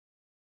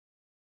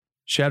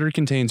Shattered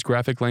contains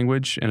graphic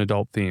language and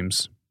adult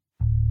themes.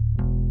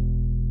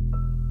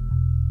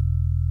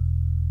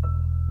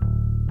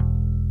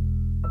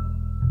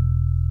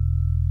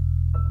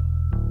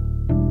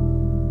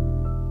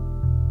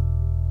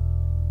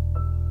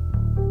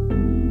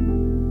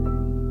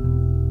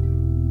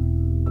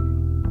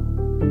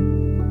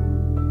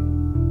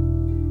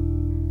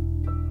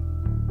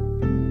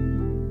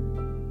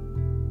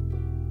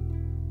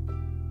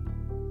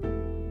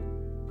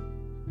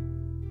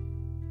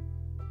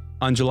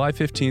 On July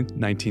 15,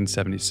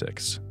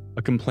 1976,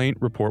 a complaint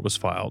report was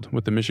filed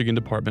with the Michigan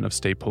Department of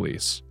State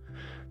Police.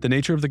 The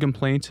nature of the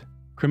complaint: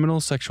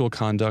 criminal sexual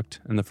conduct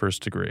in the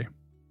first degree.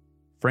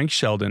 Frank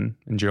Sheldon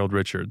and Gerald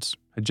Richards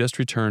had just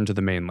returned to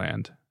the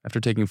mainland after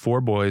taking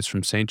 4 boys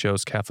from St.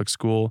 Joe's Catholic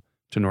School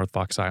to North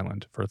Fox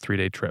Island for a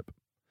 3-day trip.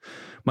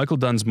 Michael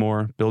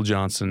Dunsmore, Bill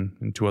Johnson,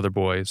 and 2 other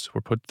boys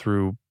were put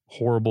through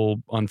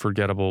horrible,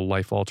 unforgettable,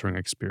 life-altering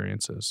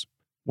experiences.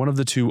 One of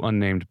the 2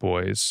 unnamed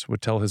boys would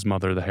tell his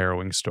mother the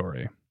harrowing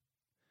story.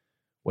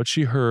 What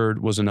she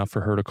heard was enough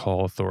for her to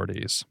call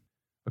authorities.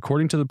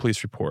 According to the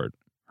police report,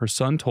 her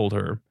son told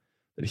her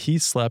that he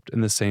slept in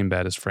the same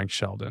bed as Frank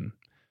Sheldon.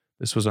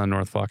 This was on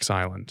North Fox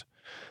Island.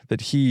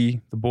 That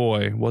he, the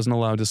boy, wasn't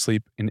allowed to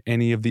sleep in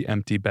any of the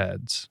empty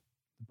beds.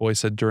 The boy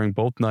said during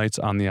both nights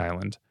on the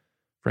island,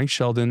 Frank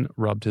Sheldon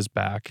rubbed his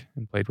back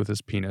and played with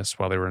his penis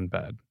while they were in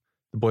bed.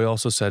 The boy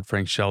also said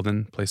Frank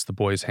Sheldon placed the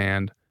boy's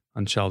hand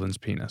on Sheldon's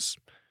penis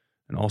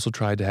and also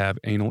tried to have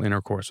anal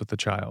intercourse with the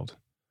child,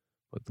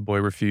 but the boy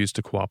refused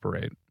to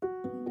cooperate.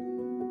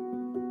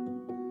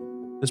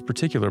 This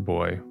particular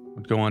boy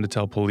would go on to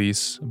tell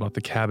police about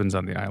the cabins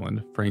on the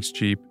island, Frank's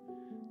Jeep,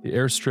 the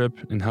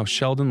airstrip, and how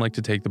Sheldon liked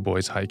to take the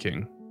boys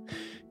hiking.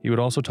 He would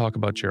also talk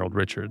about Gerald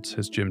Richards,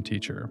 his gym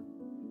teacher.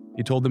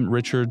 He told them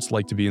Richards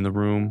liked to be in the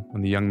room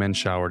when the young men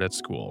showered at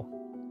school.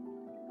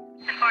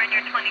 4 and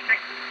you're 23.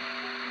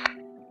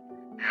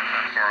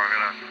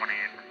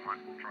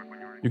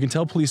 You can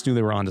tell police knew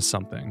they were onto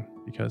something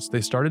because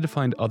they started to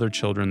find other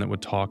children that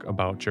would talk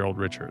about Gerald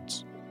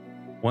Richards.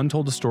 One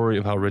told a story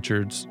of how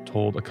Richards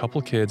told a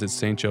couple kids at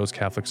St. Joe's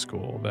Catholic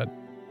School that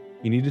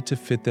he needed to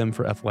fit them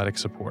for athletic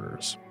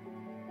supporters.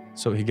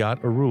 So he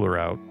got a ruler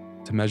out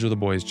to measure the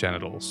boys'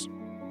 genitals.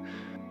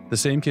 The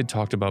same kid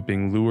talked about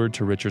being lured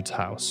to Richards'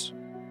 house,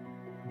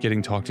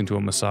 getting talked into a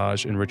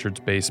massage in Richards'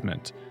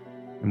 basement,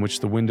 in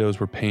which the windows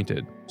were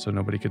painted so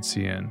nobody could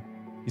see in.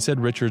 He said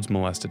Richards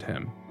molested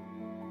him.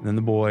 And then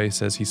the boy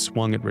says he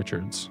swung at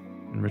Richards,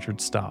 and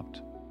Richards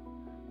stopped.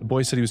 The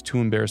boy said he was too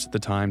embarrassed at the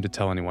time to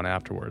tell anyone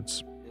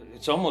afterwards.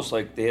 It's almost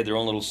like they had their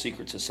own little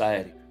secret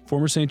society.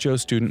 Former St. Joe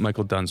student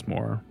Michael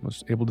Dunsmore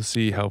was able to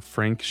see how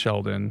Frank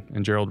Sheldon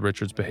and Gerald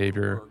Richards'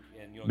 behavior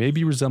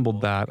maybe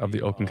resembled that of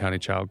the Oakland County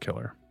child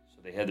killer.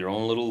 So they had their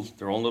own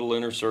little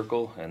inner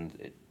circle,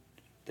 and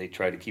they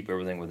tried to keep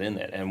everything within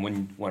that. And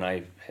when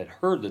I had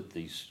heard that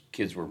these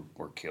kids were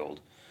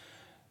killed,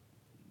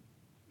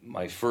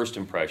 my first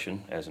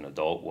impression as an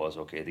adult was,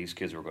 okay, these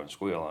kids were going to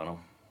squeal on them,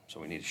 so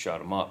we need to shut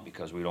them up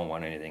because we don't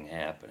want anything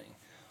happening.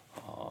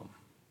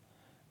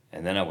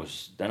 And then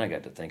I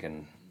got to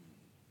thinking,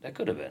 that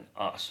could have been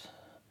us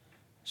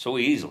so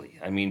easily.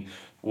 I mean,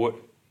 what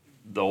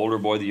the older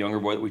boy, the younger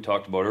boy that we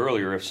talked about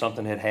earlier, if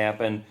something had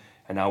happened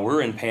and now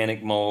we're in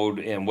panic mode,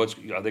 and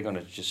are they going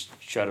to just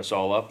shut us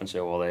all up and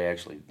say, well,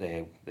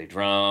 they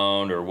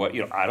drowned or what?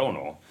 I don't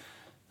know.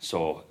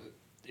 So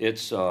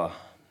it's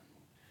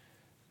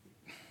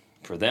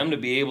for them to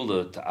be able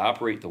to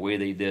operate the way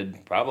they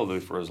did, probably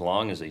for as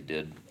long as they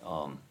did,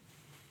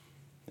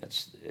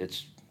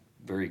 it's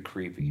very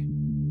creepy.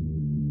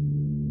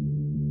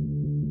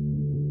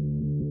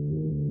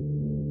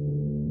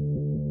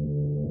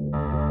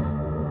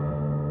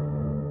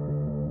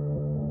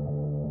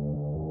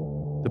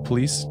 The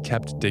police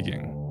kept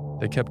digging.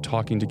 They kept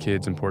talking to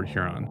kids in Port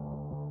Huron.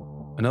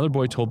 Another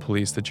boy told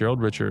police that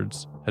Gerald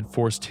Richards had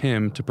forced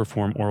him to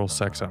perform oral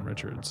sex on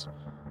Richards.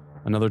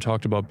 Another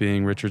talked about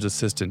being Richards'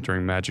 assistant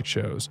during magic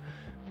shows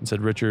and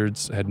said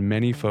Richards had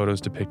many photos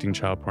depicting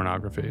child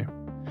pornography.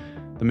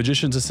 The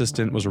magician's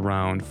assistant was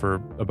around for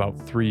about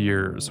 3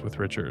 years with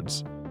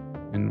Richards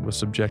and was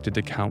subjected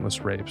to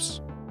countless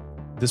rapes.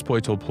 This boy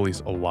told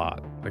police a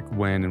lot, like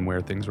when and where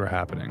things were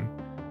happening.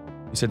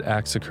 He said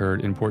acts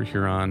occurred in Port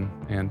Huron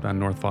and on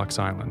North Fox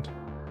Island.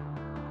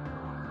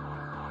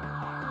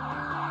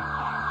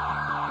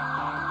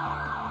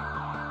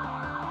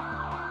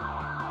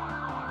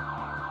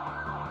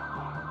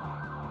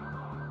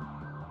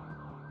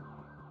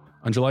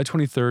 On July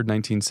 23,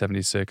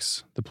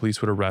 1976, the police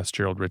would arrest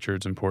Gerald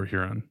Richards in Port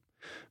Huron,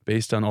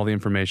 based on all the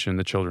information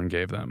the children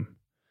gave them.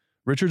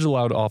 Richards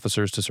allowed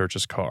officers to search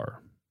his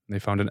car. They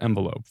found an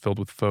envelope filled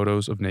with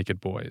photos of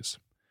naked boys.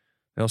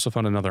 They also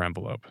found another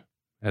envelope.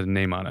 It had a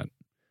name on it.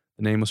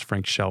 The name was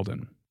Frank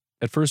Sheldon.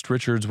 At first,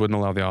 Richards wouldn't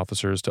allow the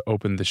officers to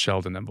open the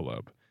Sheldon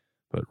envelope,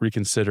 but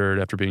reconsidered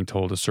after being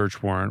told a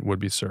search warrant would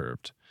be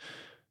served.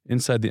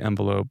 Inside the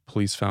envelope,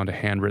 police found a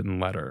handwritten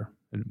letter.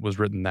 It was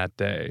written that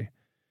day.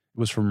 It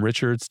was from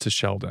Richards to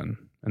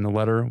Sheldon, and the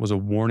letter was a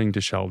warning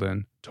to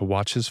Sheldon to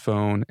watch his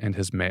phone and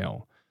his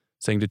mail,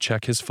 saying to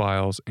check his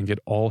files and get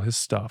all his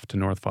stuff to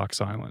North Fox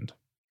Island.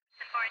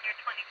 Foreigner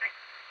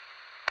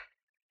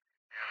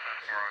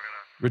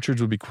 23.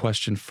 Richards would be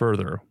questioned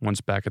further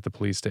once back at the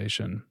police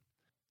station.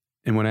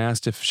 And when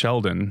asked if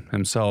Sheldon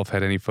himself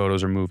had any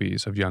photos or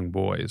movies of young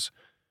boys,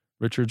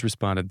 Richards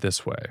responded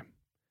this way,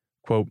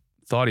 quote,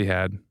 thought he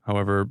had,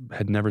 however,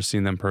 had never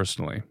seen them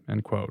personally,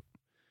 end quote.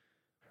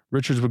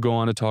 Richards would go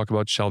on to talk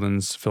about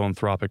Sheldon's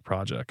philanthropic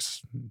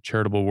projects,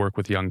 charitable work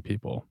with young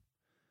people.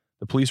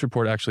 The police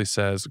report actually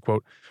says,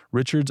 quote,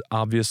 Richards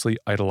obviously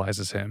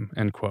idolizes him,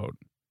 end quote.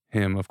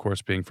 Him, of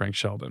course, being Frank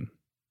Sheldon.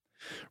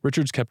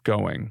 Richards kept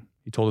going.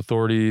 He told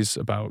authorities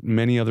about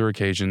many other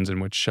occasions in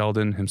which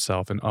Sheldon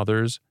himself and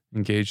others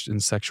engaged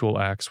in sexual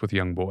acts with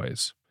young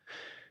boys.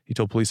 He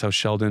told police how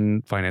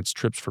Sheldon financed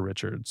trips for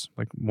Richards,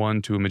 like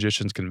one to a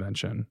magician's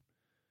convention.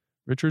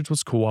 Richards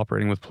was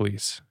cooperating with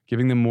police,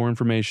 giving them more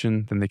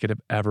information than they could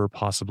have ever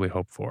possibly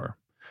hoped for.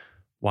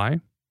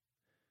 Why?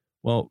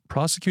 Well,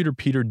 prosecutor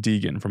Peter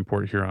Deegan from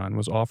Port Huron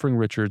was offering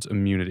Richards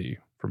immunity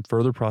from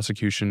further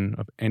prosecution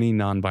of any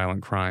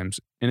nonviolent crimes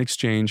in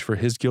exchange for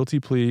his guilty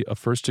plea of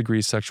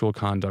first-degree sexual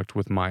conduct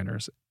with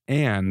minors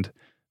and,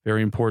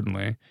 very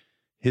importantly,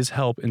 his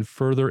help in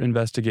further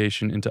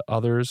investigation into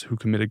others who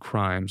committed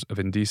crimes of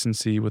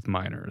indecency with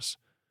minors.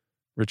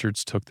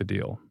 Richards took the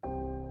deal.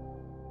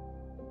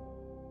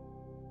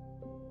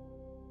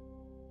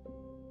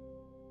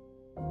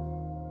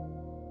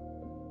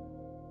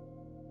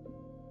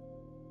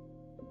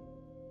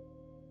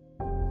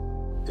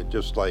 It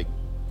just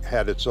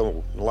had its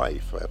own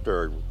life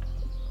after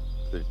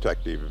the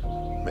detective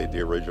made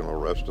the original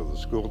arrest of the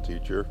school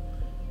teacher,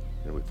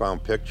 and we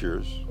found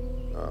pictures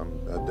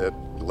that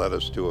led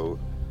us to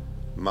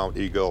Mount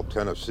Eagle,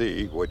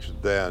 Tennessee, which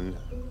then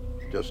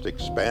just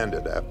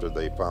expanded after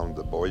they found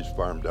the boys'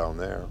 farm down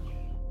there.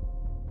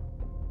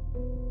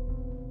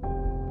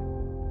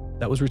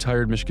 That was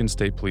retired Michigan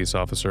State police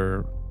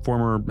officer,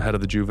 former head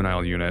of the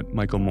juvenile unit,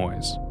 Michael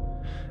Moyes.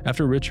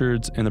 After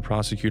Richards and the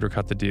prosecutor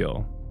cut the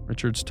deal,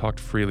 Richards talked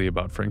freely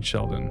about Frank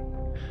Sheldon,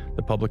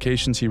 the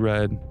publications he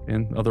read,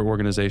 and other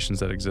organizations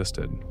that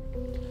existed.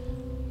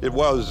 It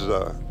was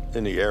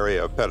in the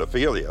area of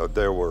pedophilia.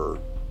 There were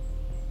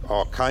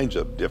all kinds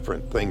of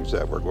different things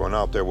that were going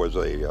out. There was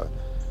a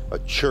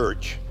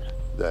church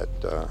that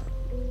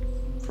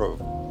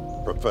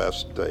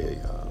professed a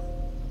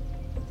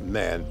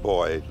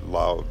man-boy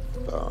love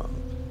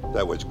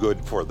that was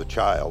good for the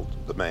child,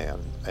 the man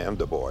and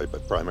the boy,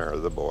 but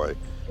primarily the boy.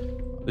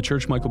 The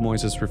church Michael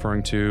Moyes is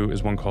referring to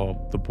is one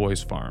called the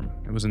Boys' Farm.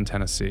 It was in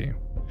Tennessee,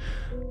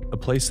 a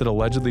place that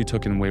allegedly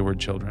took in wayward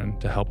children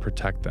to help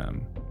protect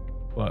them.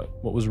 But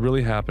what was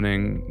really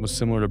happening was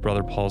similar to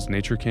Brother Paul's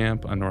nature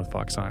camp on North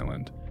Fox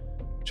Island.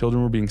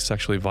 Children were being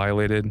sexually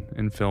violated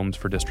and filmed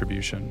for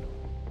distribution.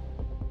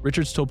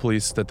 Richards told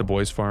police that the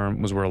Boys'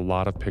 Farm was where a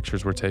lot of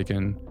pictures were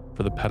taken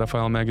for the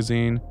pedophile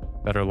magazine,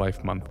 Better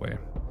Life Monthly.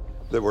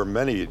 There were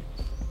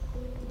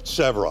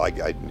several, I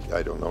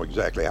don't know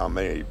exactly how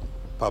many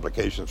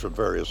publications from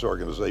various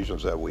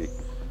organizations that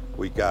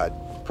we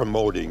got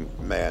promoting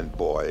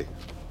man-boy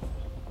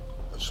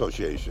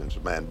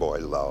associations, man-boy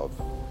love.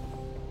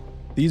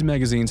 These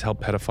magazines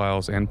help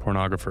pedophiles and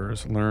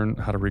pornographers learn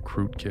how to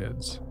recruit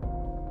kids.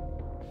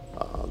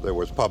 There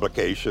was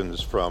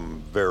publications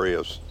from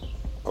various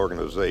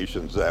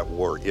organizations that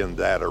were in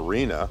that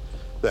arena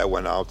that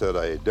went out that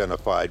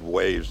identified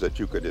ways that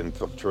you could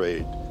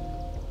infiltrate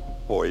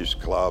boys'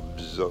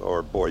 clubs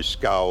or Boy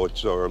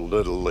Scouts or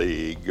Little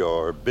League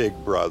or Big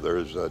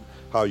Brothers,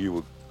 how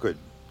you could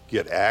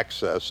get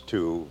access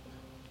to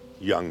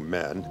young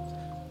men.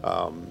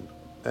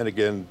 And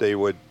again, they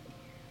would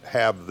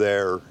have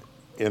their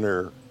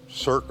inner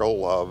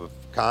circle of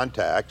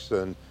contacts,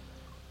 and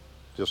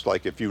just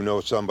like if you know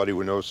somebody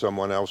who knows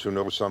someone else who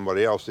knows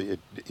somebody else,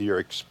 your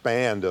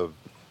expand of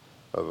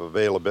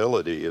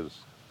availability is,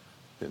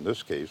 in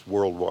this case,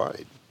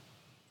 worldwide.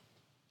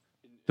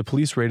 The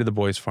police raided the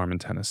Boys' Farm in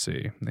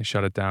Tennessee, and they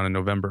shut it down in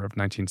November of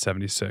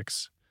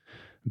 1976.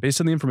 Based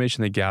on the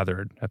information they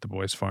gathered at the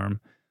Boys' Farm,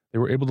 they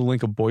were able to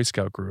link a Boy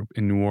Scout group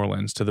in New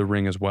Orleans to the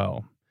ring as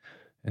well.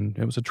 And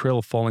it was a trail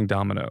of falling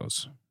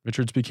dominoes.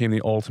 Richards became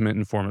the ultimate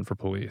informant for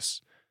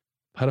police.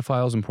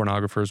 Pedophiles and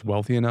pornographers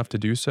wealthy enough to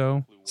do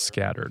so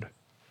scattered.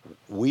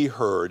 We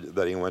heard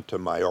that he went to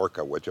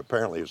Majorca, which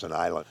apparently is an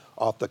island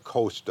off the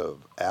coast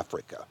of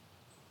Africa,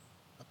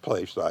 a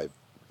place I,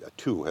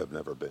 too, have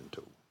never been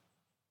to.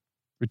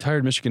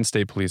 Retired Michigan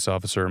State police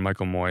officer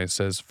Michael Moyes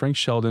says Frank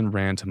Sheldon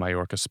ran to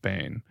Majorca,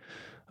 Spain.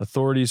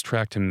 Authorities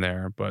tracked him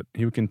there, but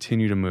he would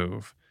continue to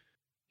move.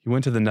 He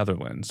went to the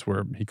Netherlands,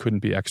 where he couldn't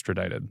be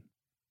extradited.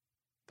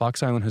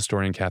 Fox Island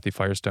historian Kathy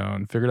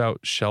Firestone figured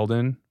out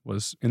Sheldon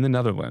was in the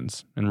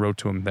Netherlands and wrote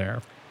to him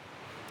there.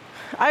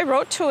 I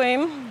wrote to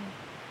him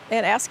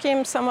and asked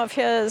him some of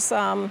his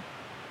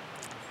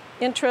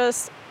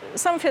interests,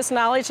 some of his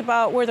knowledge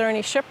about were there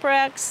any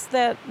shipwrecks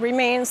that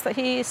remains that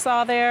he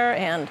saw there,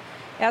 and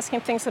asked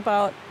him things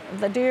about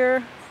the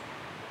deer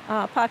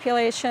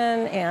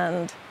population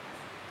and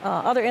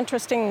other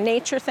interesting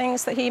nature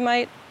things that he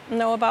might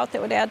know about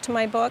that would add to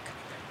my book.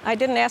 I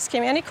didn't ask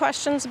him any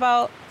questions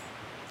about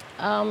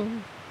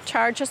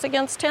charges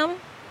against him.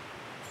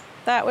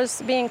 That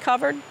was being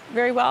covered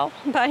very well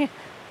by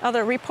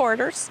other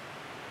reporters.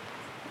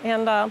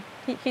 And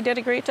he did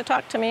agree to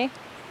talk to me.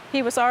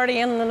 He was already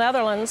in the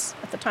Netherlands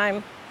at the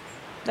time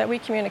that we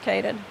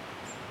communicated.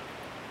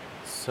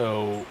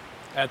 So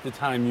at the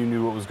time you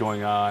knew what was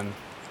going on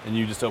and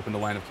you just opened a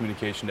line of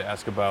communication to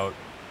ask about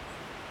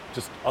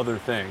just other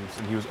things,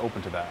 and he was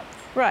open to that.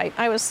 Right.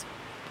 I was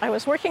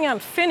working on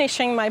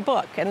finishing my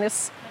book, and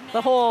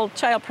the whole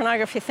child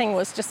pornography thing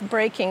was just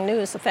breaking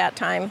news at that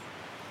time.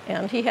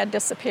 And he had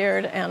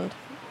disappeared and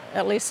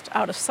at least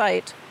out of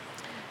sight.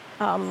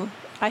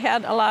 I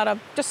had a lot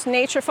of just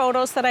nature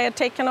photos that I had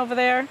taken over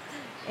there,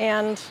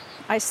 and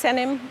I sent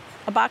him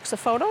a box of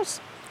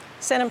photos,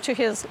 sent him to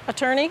his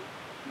attorney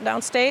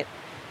downstate,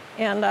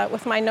 and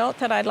with my note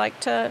that I'd like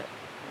to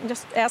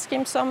just ask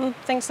him some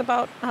things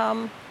about,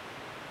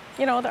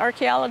 the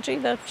archaeology,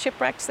 the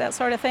shipwrecks, that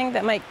sort of thing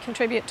that might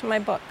contribute to my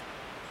book.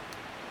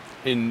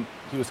 And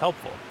he was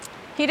helpful.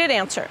 He did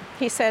answer.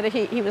 He said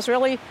he was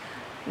really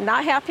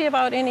not happy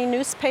about any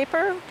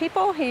newspaper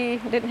people. He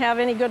didn't have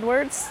any good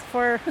words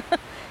for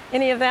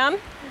any of them,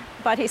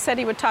 but he said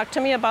he would talk to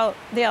me about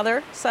the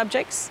other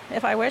subjects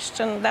if I wished,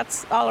 and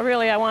that's all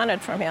really I wanted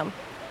from him.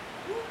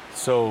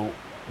 So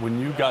when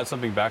you got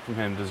something back from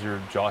him, does your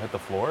jaw hit the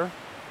floor?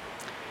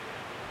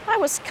 I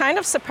was kind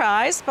of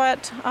surprised,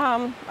 but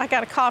I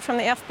got a call from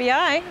the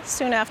FBI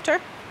soon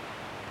after,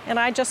 and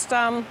I just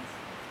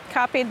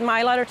copied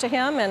my letter to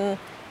him and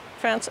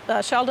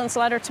Sheldon's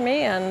letter to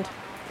me and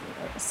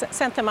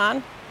sent them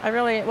on. I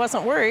really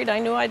wasn't worried. I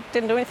knew I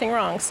didn't do anything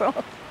wrong, so.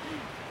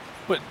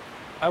 But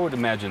I would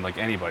imagine, like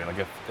anybody, like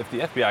if the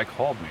FBI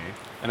called me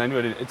and I knew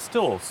it's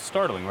still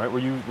startling, right? Were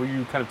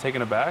you kind of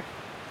taken aback?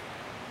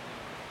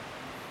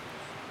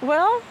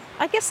 Well,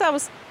 I guess I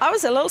was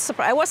a little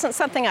surprised. It wasn't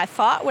something I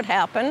thought would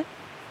happen,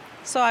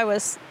 so I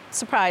was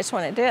surprised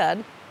when it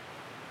did,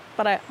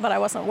 but I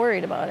wasn't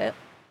worried about it.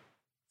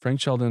 Frank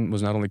Sheldon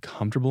was not only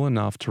comfortable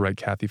enough to write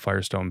Kathy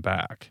Firestone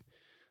back,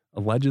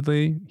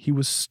 allegedly, he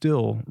was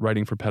still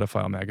writing for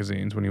pedophile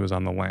magazines when he was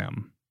on the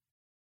lam.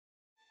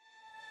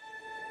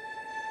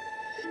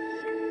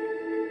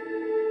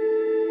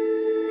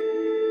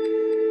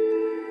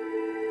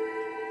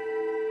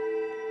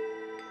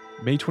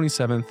 May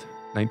 27th,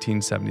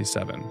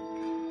 1977.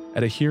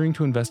 At a hearing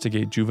to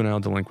investigate juvenile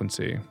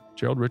delinquency,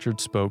 Gerald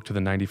Richards spoke to the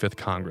 95th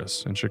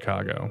Congress in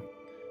Chicago.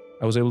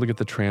 I was able to get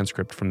the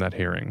transcript from that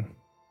hearing.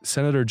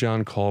 Senator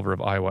John Culver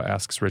of Iowa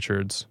asks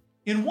Richards,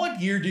 "In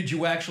what year did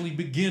you actually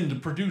begin to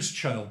produce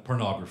child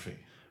pornography?"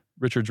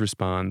 Richards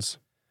responds,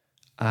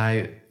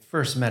 "I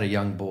first met a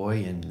young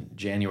boy in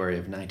January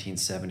of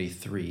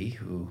 1973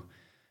 who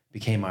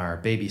became our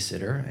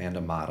babysitter and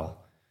a model.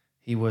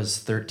 He was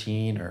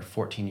 13 or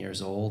 14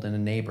 years old and a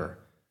neighbor.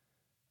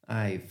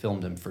 I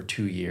filmed him for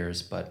 2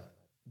 years, but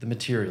the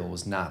material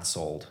was not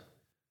sold."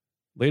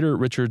 Later,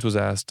 Richards was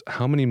asked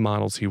how many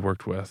models he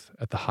worked with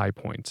at the high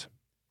point.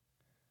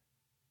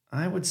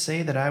 "I would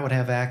say that I would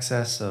have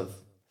access of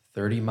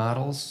 30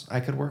 models I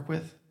could work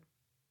with."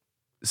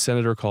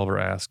 Senator Culver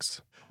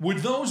asks, "Would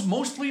those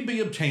mostly be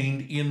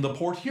obtained in the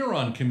Port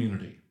Huron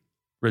community?"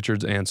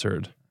 Richards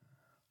answered,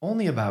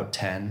 "Only about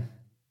 10.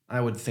 I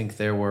would think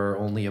there were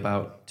only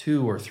about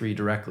 2 or 3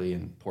 directly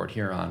in Port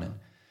Huron, and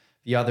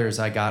the others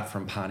I got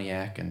from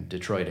Pontiac and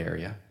Detroit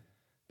area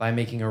by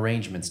making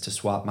arrangements to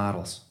swap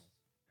models."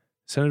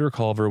 Senator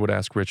Culver would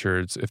ask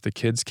Richards if the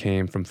kids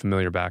came from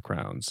familiar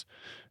backgrounds,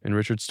 and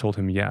Richards told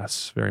him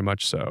yes, very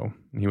much so.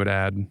 And he would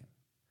add,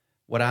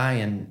 "What I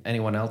and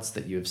anyone else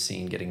that you have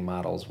seen getting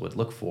models would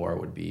look for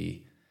would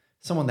be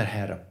someone that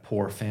had a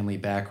poor family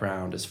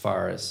background as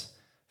far as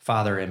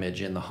father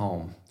image in the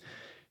home."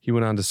 He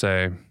went on to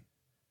say,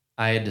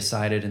 "I had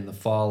decided in the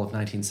fall of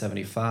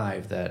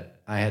 1975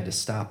 that I had to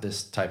stop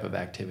this type of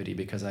activity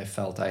because I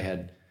felt I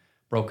had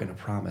broken a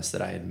promise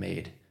that I had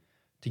made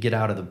to get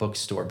out of the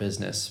bookstore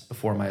business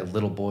before my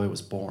little boy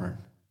was born.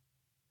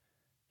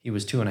 He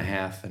was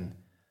 2.5, and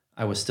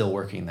I was still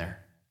working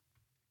there."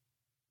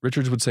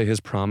 Richards would say his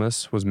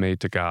promise was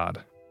made to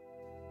God.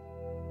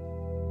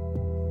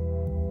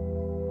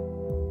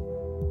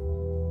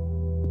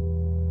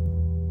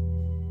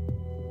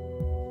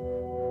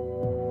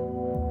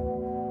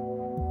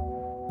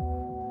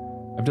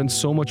 I've done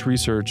so much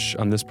research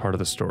on this part of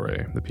the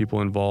story, the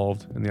people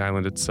involved, and the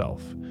island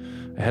itself.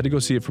 I had to go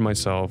see it for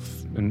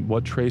myself and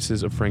what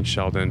traces of Frank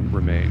Sheldon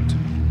remained.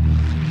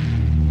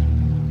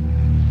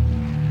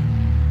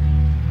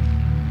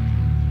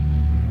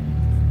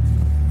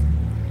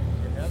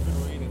 It has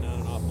been raining on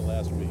and off the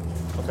last week.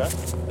 Okay.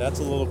 That's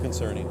a little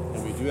concerning,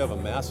 and we do have a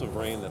massive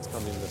rain that's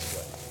coming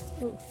this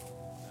way.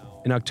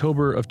 In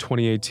October of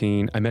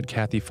 2018, I met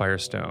Kathy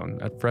Firestone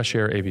at Fresh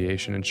Air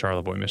Aviation in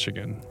Charlevoix,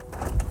 Michigan.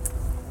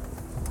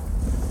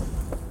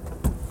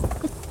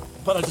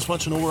 But I just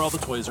want you to know where all the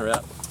toys are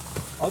at.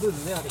 Other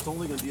than that, it's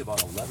only going to be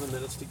about 11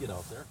 minutes to get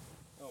out there.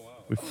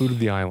 We flew to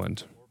the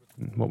island,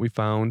 and what we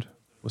found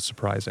was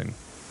surprising.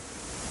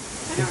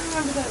 I don't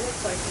remember that it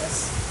looked like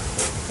this.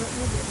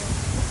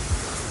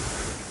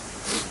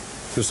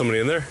 There's somebody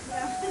in there?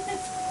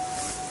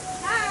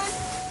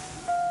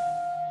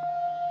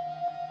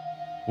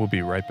 We'll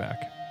be right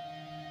back.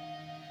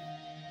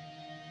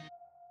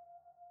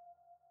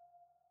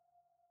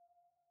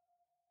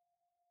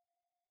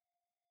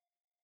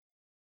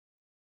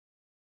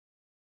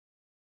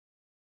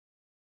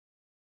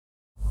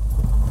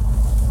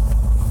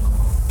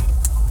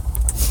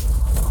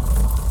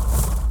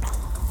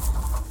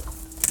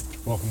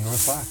 Welcome to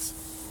North Fox.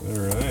 All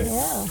right.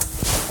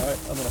 All right,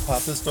 I'm going to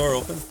pop this door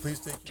open. Please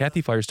take.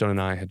 Kathy Firestone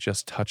and I had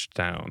just touched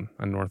down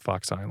on North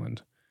Fox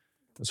Island.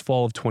 It was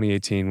fall of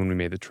 2018 when we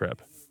made the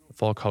trip. The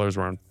fall colors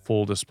were on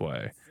full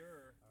display.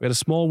 We had a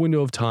small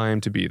window of time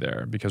to be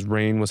there because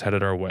rain was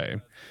headed our way.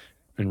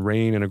 And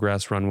rain and a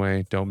grass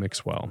runway don't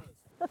mix well.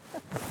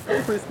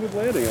 Pretty smooth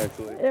landing,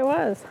 actually. It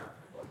was.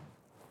 All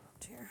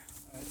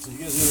right, so you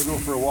guys are going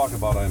to go for a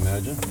walkabout, I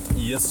imagine.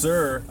 Yes,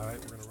 sir. All right,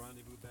 we're going to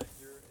rendezvous back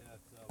here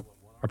at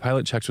Our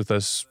pilot checks with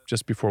us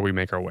just before we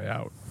make our way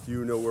out. Do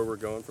you know where we're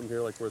going from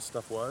here, like where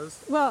stuff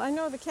was? Well, I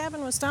know the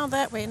cabin was down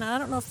that way, and I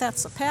don't know if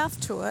that's a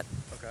path to it.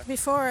 Okay.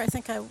 Before, I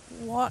think I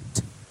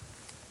walked.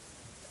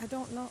 I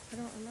don't know. I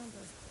don't remember.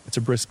 It's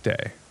a brisk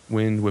day,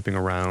 wind whipping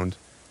around.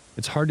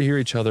 It's hard to hear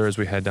each other as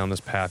we head down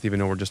this path, even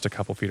though we're just a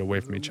couple feet away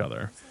from each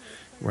other.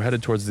 We're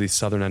headed towards the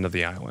southern end of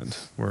the island,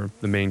 where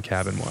the main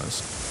cabin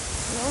was.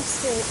 No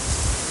escape.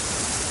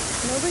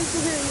 Nobody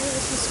can hear you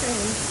if you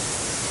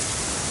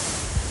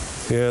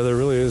scream. Yeah, there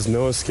really is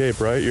no escape,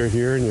 right? You're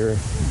here and you're...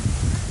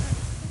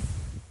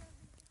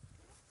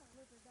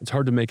 It's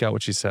hard to make out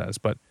what she says,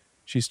 but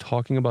she's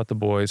talking about the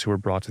boys who were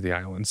brought to the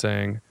island,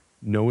 saying,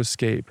 no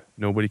escape,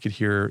 nobody could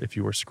hear if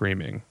you were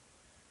screaming.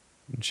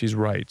 And she's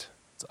right.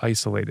 It's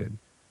isolated,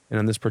 and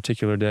on this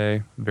particular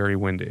day, very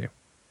windy.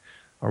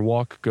 Our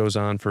walk goes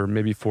on for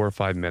maybe 4 or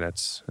 5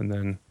 minutes, and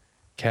then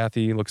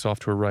Kathy looks off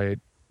to her right,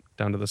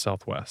 down to the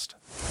southwest.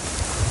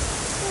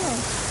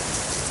 Oh.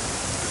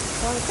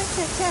 Well, I think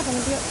that cabin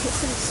will be up here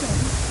pretty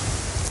soon.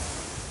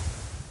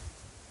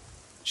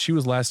 She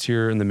was last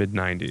here in the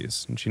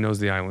mid-90s, and she knows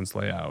the island's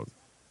layout.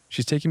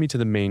 She's taking me to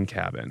the main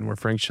cabin, where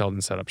Frank Sheldon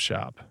set up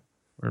shop,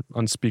 where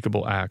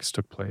unspeakable acts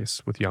took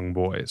place with young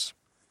boys.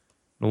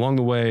 And along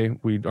the way,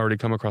 we'd already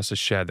come across a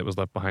shed that was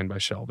left behind by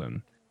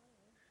Sheldon.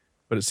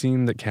 But it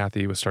seemed that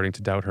Kathy was starting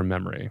to doubt her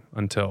memory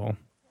until...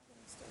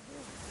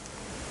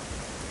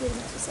 Wait a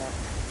minute, is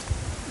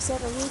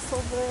that a roof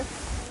over there?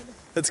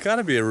 It's got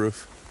to be a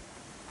roof.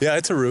 Yeah,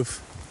 it's a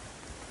roof.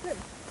 Good.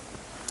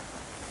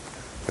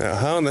 Now,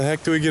 how in the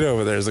heck do we get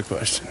over there is the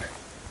question.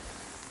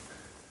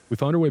 We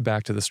found our way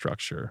back to the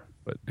structure,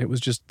 but it was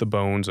just the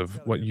bones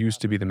of what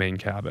used to be the main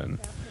cabin.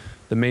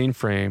 The main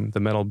frame, the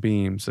metal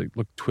beams that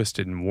looked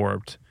twisted and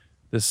warped.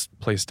 This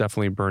place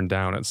definitely burned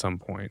down at some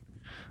point.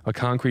 A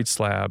concrete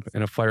slab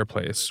and a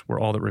fireplace were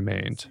all that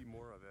remained.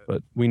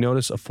 But we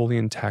notice a fully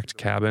intact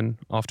cabin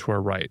off to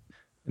our right.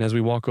 And as we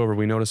walk over,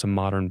 we notice a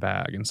modern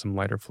bag and some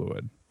lighter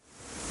fluid.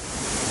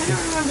 I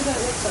don't remember that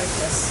it looked like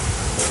this.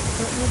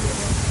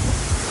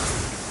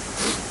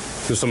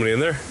 There's somebody in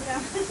there?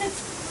 Yeah.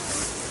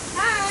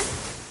 Hi.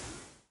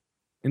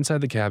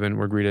 Inside the cabin,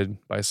 we're greeted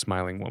by a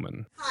smiling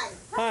woman.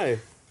 Hi.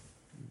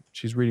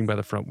 She's reading by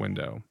the front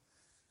window.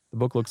 The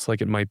book looks like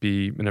it might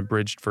be an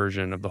abridged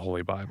version of the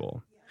Holy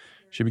Bible.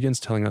 She begins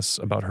telling us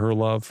about her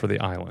love for the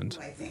island.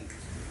 I think.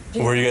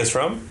 Where are you guys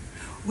from?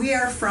 We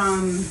are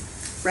from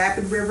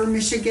Rapid River,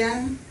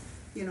 Michigan,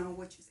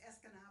 which is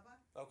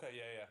Escanaba. Okay,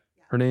 yeah.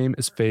 Her name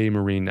is Faye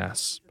Marie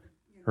Ness.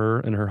 Her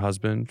and her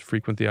husband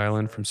frequent the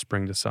island from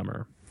spring to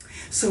summer.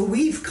 So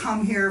we've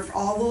come here for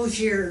all those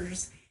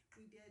years.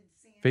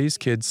 Faye's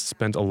kids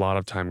spent a lot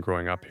of time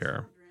growing up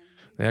here.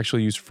 They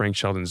actually used Frank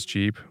Sheldon's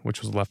Jeep,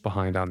 which was left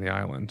behind on the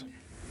island.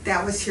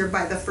 That was here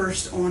by the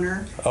first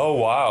owner. Oh,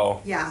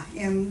 wow. Yeah,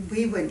 and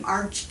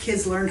our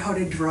kids learned how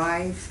to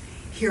drive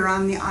here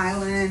on the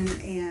island.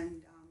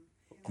 And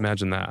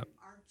Imagine that.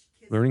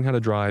 Learning how to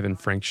drive in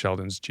Frank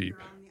Sheldon's Jeep.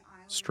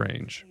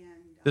 Strange.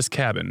 This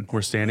cabin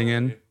we're standing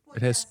in,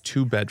 it has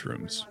 2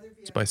 bedrooms.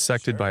 It's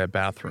bisected by a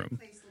bathroom.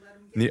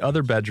 In the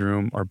other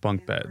bedroom are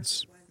bunk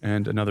beds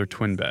and another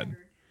twin bed.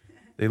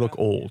 They look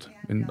old,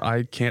 and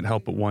I can't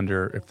help but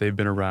wonder if they've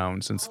been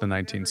around since the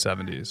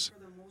 1970s.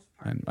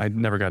 And I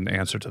never got an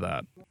answer to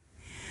that.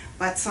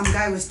 But some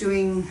guy was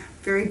doing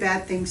very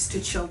bad things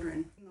to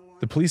children.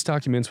 The police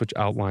documents which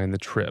outline the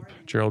trip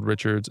Gerald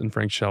Richards and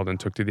Frank Sheldon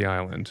took to the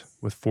island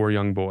with 4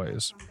 young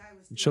boys.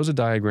 It shows a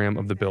diagram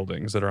of the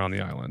buildings that are on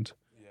the island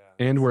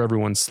and where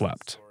everyone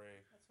slept.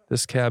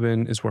 This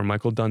cabin is where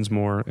Michael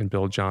Dunsmore and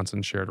Bill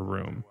Johnson shared a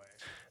room.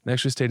 They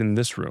actually stayed in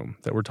this room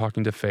that we're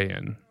talking to Faye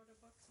in.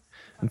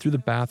 And through the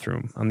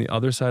bathroom on the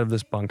other side of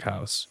this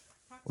bunkhouse,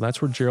 well,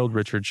 that's where Gerald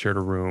Richards shared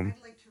a room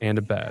and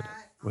a bed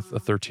with a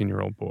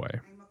 13-year-old boy.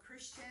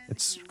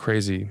 It's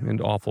crazy and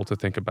awful to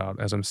think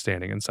about as I'm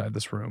standing inside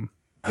this room.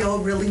 I feel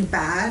really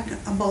bad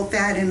about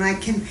that, and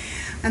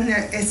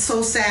it's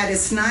so sad.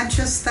 It's not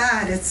just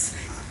that,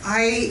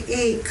 I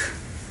ache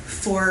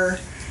for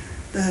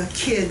the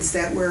kids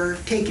that were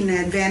taken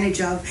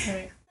advantage of.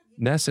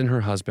 Ness and her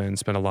husband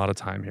spent a lot of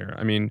time here.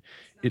 I mean,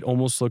 it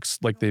almost looks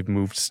like they've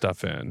moved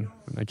stuff in.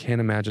 And I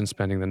can't imagine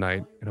spending the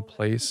night in a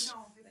place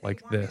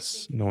like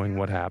this, knowing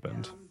what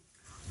happened.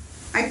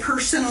 I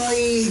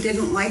personally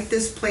didn't like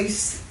this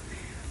place.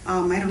 I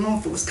don't know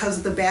if it was because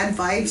of the bad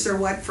vibes or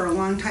what for a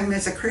long time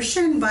as a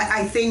Christian, but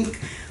I think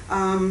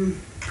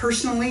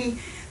personally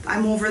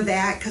I'm over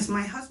that because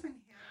my husband...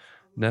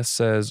 Ness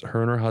says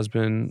her and her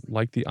husband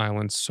like the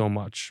island so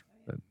much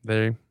that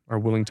they are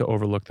willing to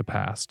overlook the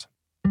past.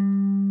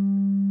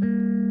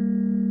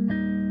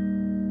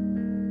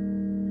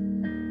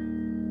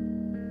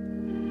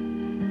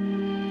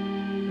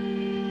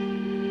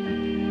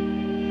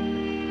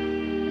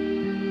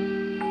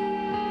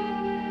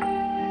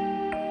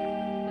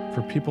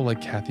 For people like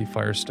Kathy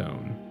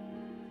Firestone,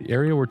 the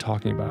area we're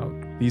talking about,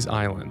 these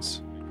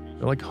islands,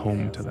 they're like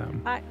home to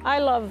them. I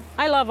love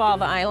all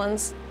the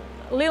islands.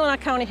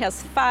 Leelanau County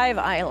has 5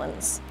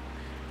 islands.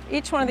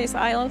 Each one of these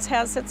islands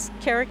has its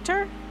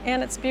character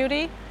and its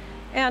beauty,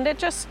 and it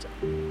just,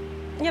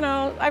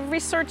 I've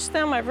researched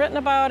them, I've written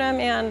about them,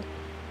 and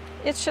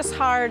it's just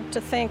hard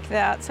to think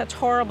that such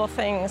horrible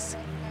things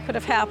could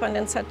have happened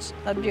in such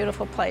a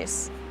beautiful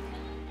place.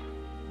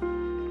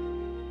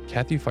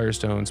 Kathy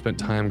Firestone spent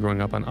time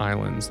growing up on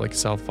islands like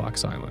South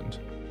Fox Island.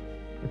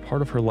 They're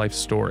part of her life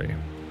story.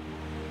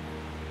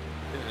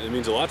 It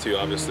means a lot to you,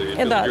 obviously.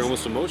 It does. You're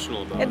almost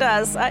emotional about it. It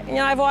does.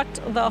 I've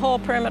walked the whole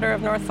perimeter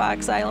of North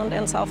Fox Island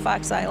and South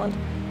Fox Island,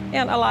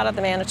 and a lot of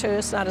the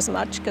Manitous, not as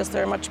much because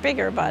they're much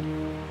bigger, but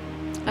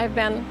I've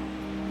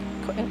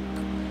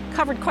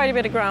covered quite a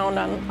bit of ground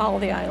on all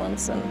of the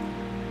islands, and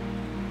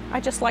I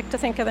just like to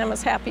think of them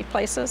as happy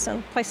places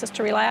and places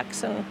to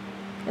relax and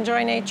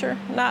enjoy nature,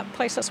 not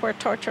places where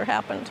torture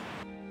happened.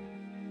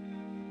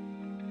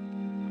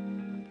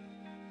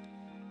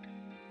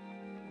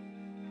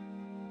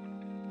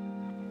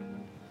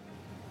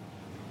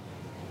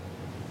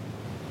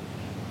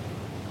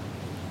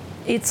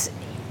 It's,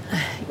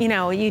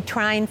 you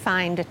try and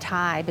find a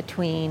tie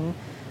between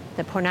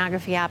the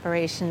pornography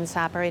operations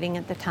operating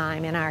at the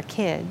time and our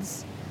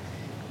kids.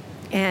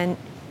 And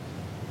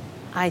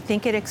I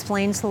think it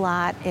explains a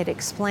lot. It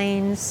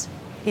explains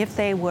if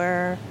they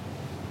were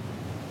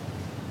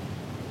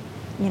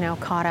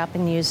caught up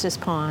and used as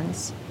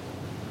pawns.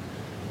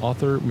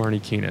 Author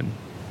Marnie Keenan.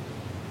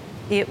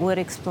 It would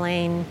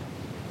explain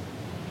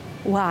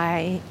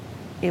why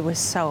it was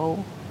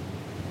so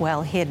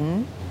well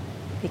hidden,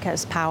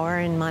 because power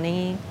and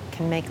money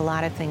can make a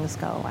lot of things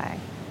go away.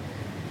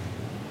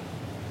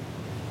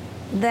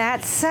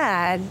 That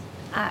said,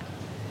 I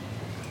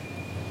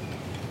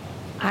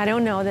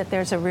don't know that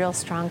there's a real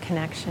strong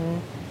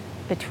connection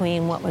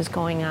between what was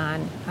going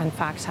on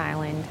Fox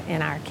Island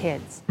and our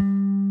kids.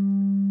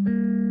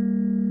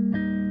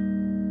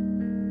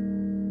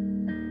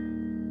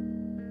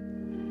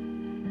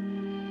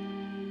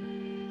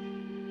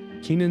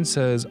 Keenan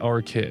says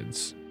our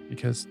kids,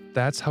 because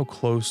that's how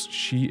close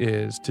she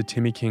is to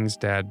Timmy King's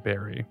dad,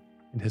 Barry,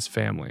 and his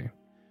family,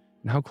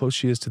 and how close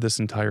she is to this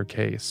entire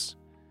case.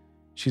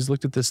 She's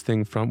looked at this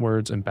thing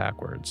frontwards and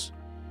backwards.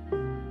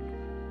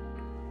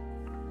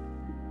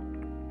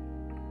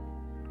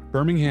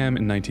 Birmingham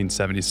in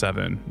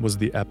 1977 was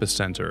the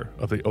epicenter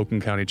of the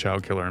Oakland County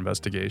child killer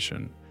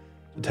investigation.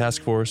 The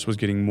task force was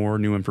getting more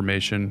new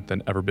information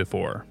than ever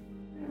before.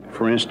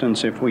 For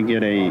instance, if we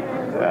get a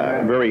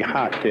very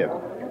hot tip,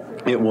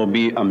 it will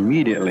be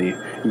immediately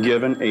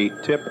given a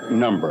tip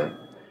number.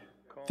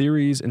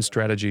 Theories and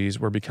strategies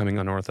were becoming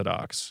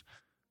unorthodox.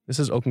 This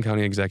is Oakland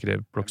County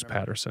Executive Brooks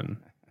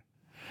Patterson.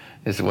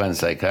 This one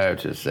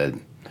psychiatrist said,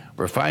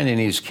 "We're finding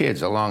these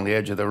kids along the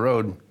edge of the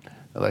road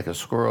like a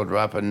squirrel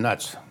dropping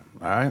nuts,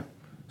 all right?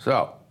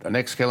 So the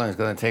next killing is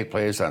going to take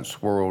place on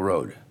Squirrel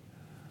Road."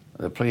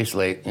 The police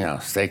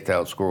staked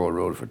out Squirrel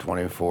Road for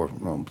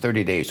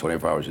 30 days,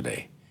 24 hours a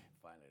day.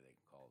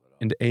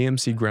 And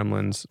AMC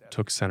Gremlins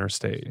took center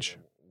stage.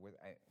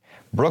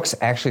 Brooks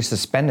actually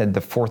suspended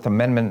the Fourth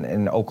Amendment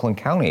in Oakland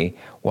County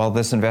while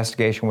this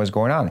investigation was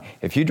going on.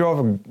 If you drove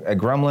a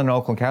gremlin in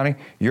Oakland County,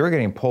 you were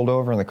getting pulled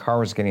over and the car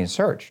was getting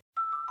searched.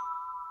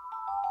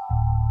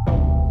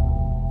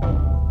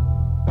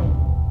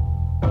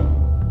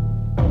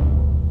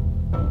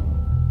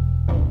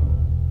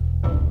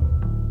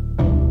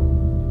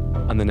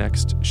 On the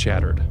next,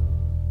 Shattered.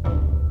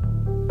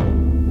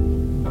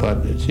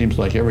 But it seems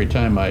like every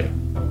time I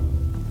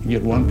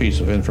get one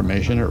piece of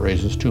information, it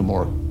raises 2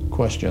 more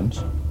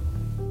questions.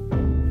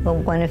 Well,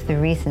 one of the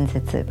reasons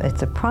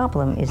it's a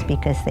problem is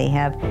because they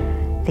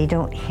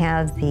don't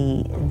have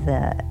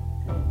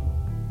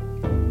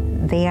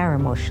they are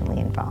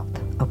emotionally involved,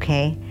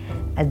 okay?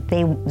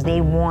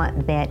 They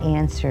want that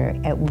answer.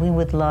 We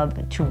would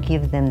love to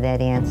give them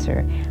that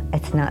answer.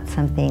 It's not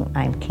something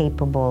I'm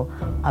capable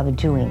of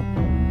doing.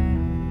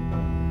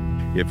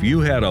 If you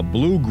had a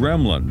blue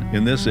gremlin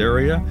in this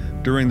area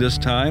during this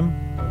time,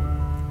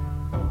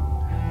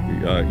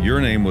 your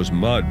name was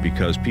Mud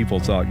because people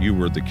thought you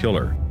were the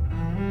killer.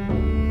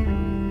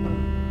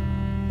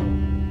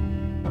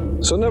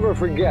 So never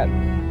forget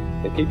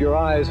and keep your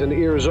eyes and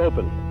ears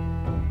open.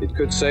 It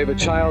could save a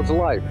child's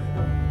life.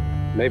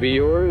 Maybe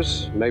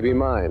yours, maybe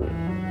mine.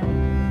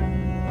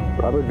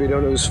 Robert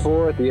Vito News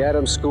 4 at the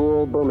Adams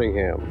School,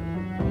 Birmingham.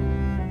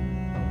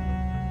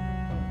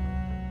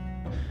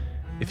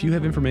 If you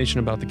have information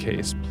about the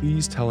case,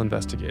 please tell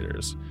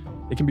investigators.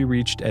 It can be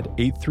reached at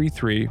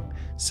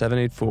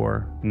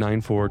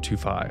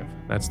 833-784-9425.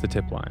 That's the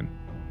tip line.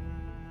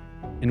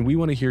 And we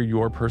want to hear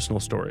your personal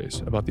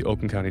stories about the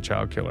Oakland County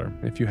child killer,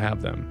 if you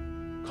have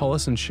them. Call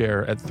us and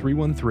share at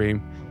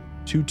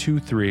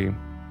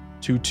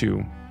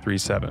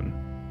 313-223-2237.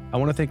 I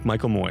want to thank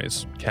Michael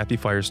Moyes, Kathy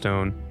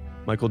Firestone,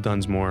 Michael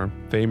Dunsmore,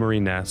 Faye Marie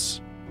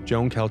Ness,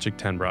 Joan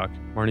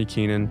Kalchik-Tenbrock, Marnie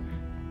Keenan,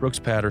 Brooks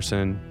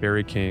Patterson,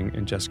 Barry King,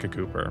 and Jessica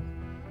Cooper.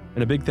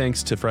 And a big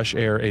thanks to Fresh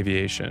Air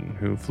Aviation,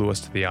 who flew us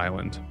to the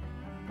island.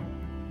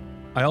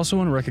 I also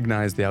want to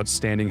recognize the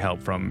outstanding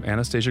help from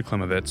Anastasia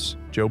Klimovitz,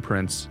 Joe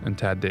Prince, and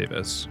Tad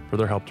Davis for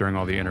their help during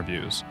all the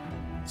interviews,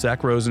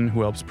 Zach Rosen,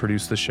 who helps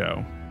produce the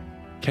show,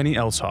 Kenny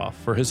Elshoff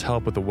for his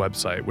help with the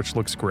website, which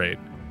looks great,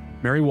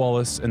 Mary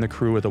Wallace and the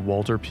crew at the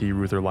Walter P.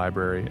 Reuther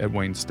Library at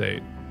Wayne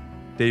State,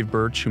 Dave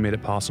Birch, who made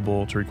it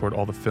possible to record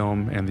all the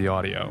film and the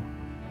audio,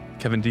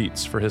 Kevin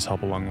Dietz for his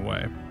help along the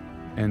way,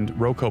 and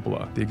Ro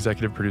Coppola, the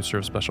executive producer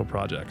of Special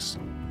Projects.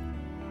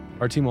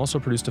 Our team also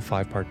produced a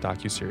 5-part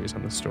docuseries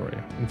on this story,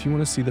 and if you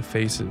want to see the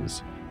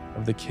faces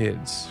of the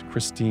kids,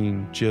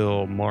 Christine,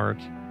 Jill, Mark,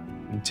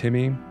 and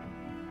Timmy,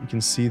 you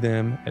can see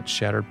them at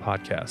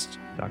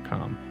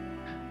shatteredpodcast.com.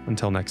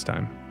 Until next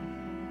time.